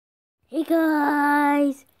Hey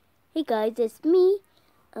guys! Hey guys, it's me,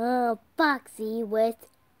 Foxy with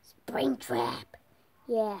Springtrap.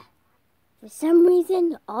 Yeah. For some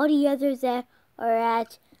reason, all the others that are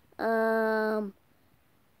at,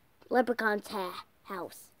 Leprechaun's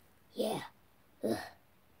house. Yeah. Ugh.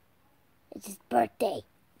 It's his birthday.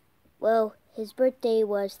 Well, his birthday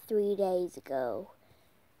was 3 days ago.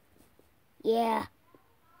 Yeah.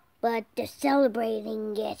 But they're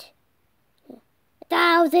celebrating it. I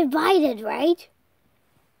thought I was invited, right?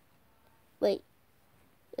 Wait.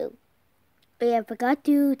 Oh. But I forgot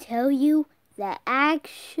to tell you that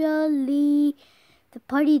actually the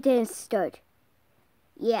party didn't start.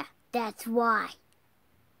 Yeah, that's why.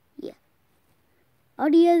 Yeah. All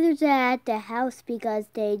the others are at the house because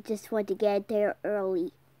they just want to get there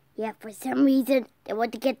early. Yeah, for some reason they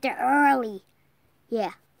want to get there early.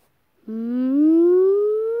 Yeah.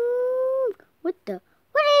 What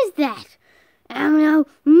is that? I don't know.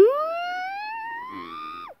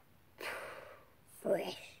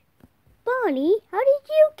 Fresh. Bonnie, how did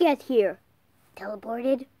you get here?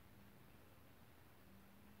 Teleported?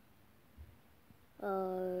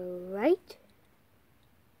 Alright.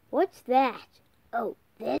 What's that? Oh,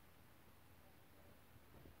 this?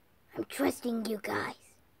 I'm trusting you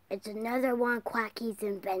guys. It's another one of Quacky's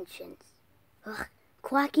inventions. Ugh,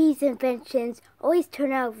 Quacky's inventions always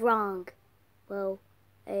turn out wrong. Well,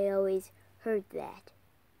 I always heard that.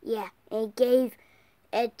 Yeah, and he gave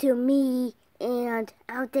it to me, and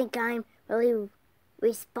I don't think I'm really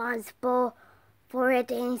responsible for it,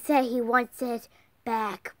 and he said he wants it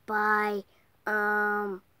back by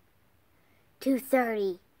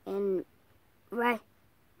 2:30 and right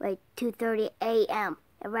 2:30 a.m.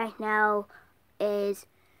 and right now is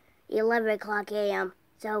 11 o'clock a.m.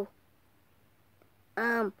 So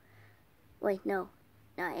wait, no,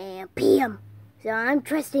 not a.m. p.m. So I'm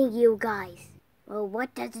trusting you guys. Well,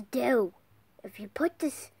 what does it do? If you put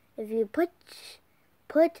this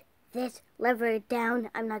lever down,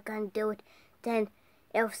 I'm not gonna do it, then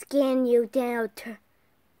it'll scan you down.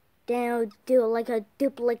 Then it'll do like a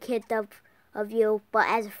duplicate of you, but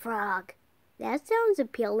as a frog. That sounds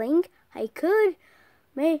appealing. I could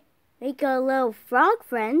make a little frog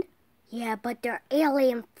friend. Yeah, but they're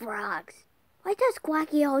alien frogs. Why does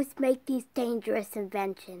Quacky always make these dangerous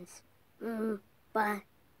inventions? But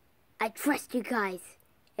I trust you guys.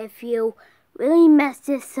 If you really mess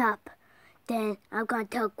this up, then I'm gonna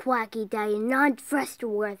tell Quacky that you're not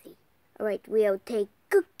trustworthy. Alright, we'll take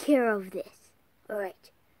good care of this.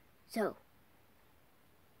 Alright, so,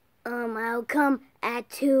 I'll come at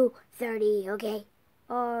 2:30, okay?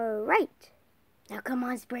 Alright. Now come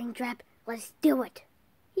on, Springtrap, let's do it.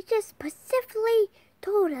 He just specifically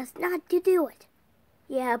told us not to do it.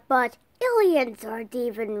 Yeah, but aliens aren't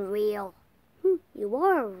even real. You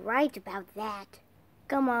are right about that.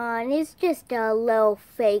 Come on, it's just a little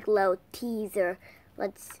fake little teaser.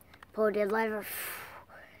 Let's pull the lever.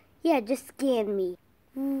 Yeah, just scan me.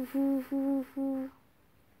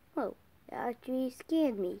 Oh, it actually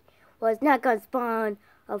scanned me. Well, it's not gonna spawn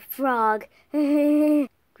a frog. Huh?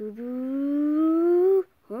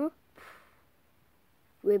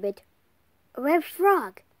 Ribbit. A red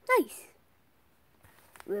frog. Nice.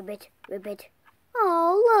 Ribbit, ribbit.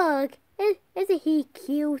 Oh, look. Isn't he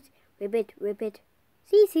cute? Ribbit, ribbit.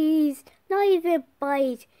 Cece's not even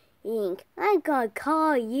biting. I'm gonna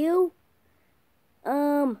call you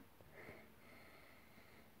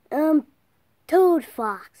Toad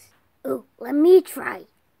Fox. Ooh, let me try.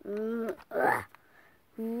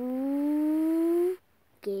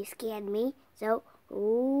 Okay, scan me. So,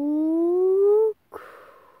 ooh.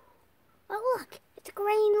 Oh, look, it's a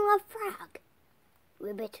green little frog.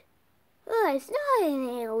 Ribbit. Oh, it's not an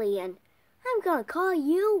alien. I'm gonna call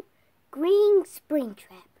you Green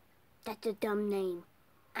Springtrap. That's a dumb name.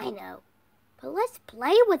 I know. But let's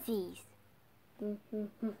play with these.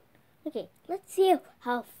 Okay, let's see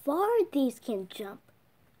how far these can jump.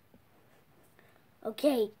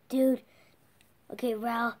 Okay, dude. Okay,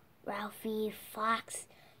 Ralphie Fox,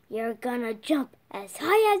 you're gonna jump as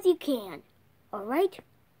high as you can. Alright,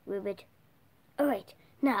 Ribbit? Alright,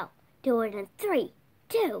 now do it in 3,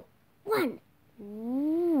 2, 1.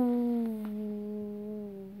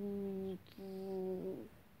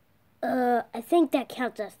 I think that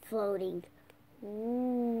counts as floating.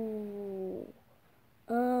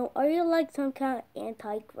 Are you like some kind of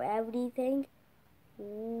anti-gravity thing?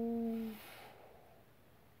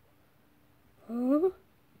 Huh?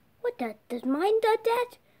 What the? Does mine do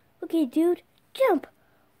that? Okay, dude, jump.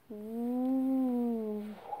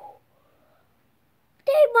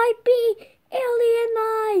 They might be alien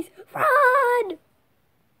eyes. Run!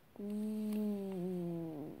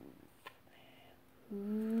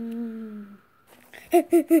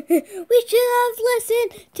 We should have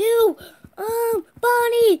listened to,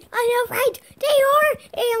 Bonnie. I know, right? They are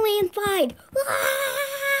alien-fied.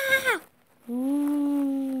 Ah!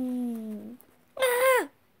 Ooh. Ah!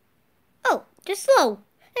 Oh, just slow.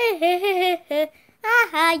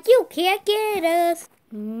 Aha, you can't get us.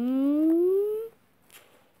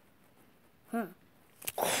 Huh.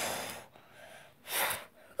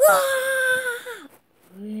 Ah!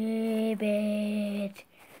 Ribbit,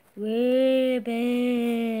 ribbit,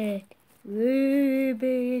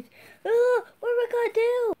 ribbit. Oh, what are we gonna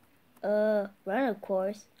do? Run, of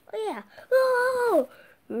course. Oh yeah. Oh,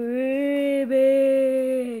 ribbit.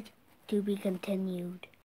 To be continued.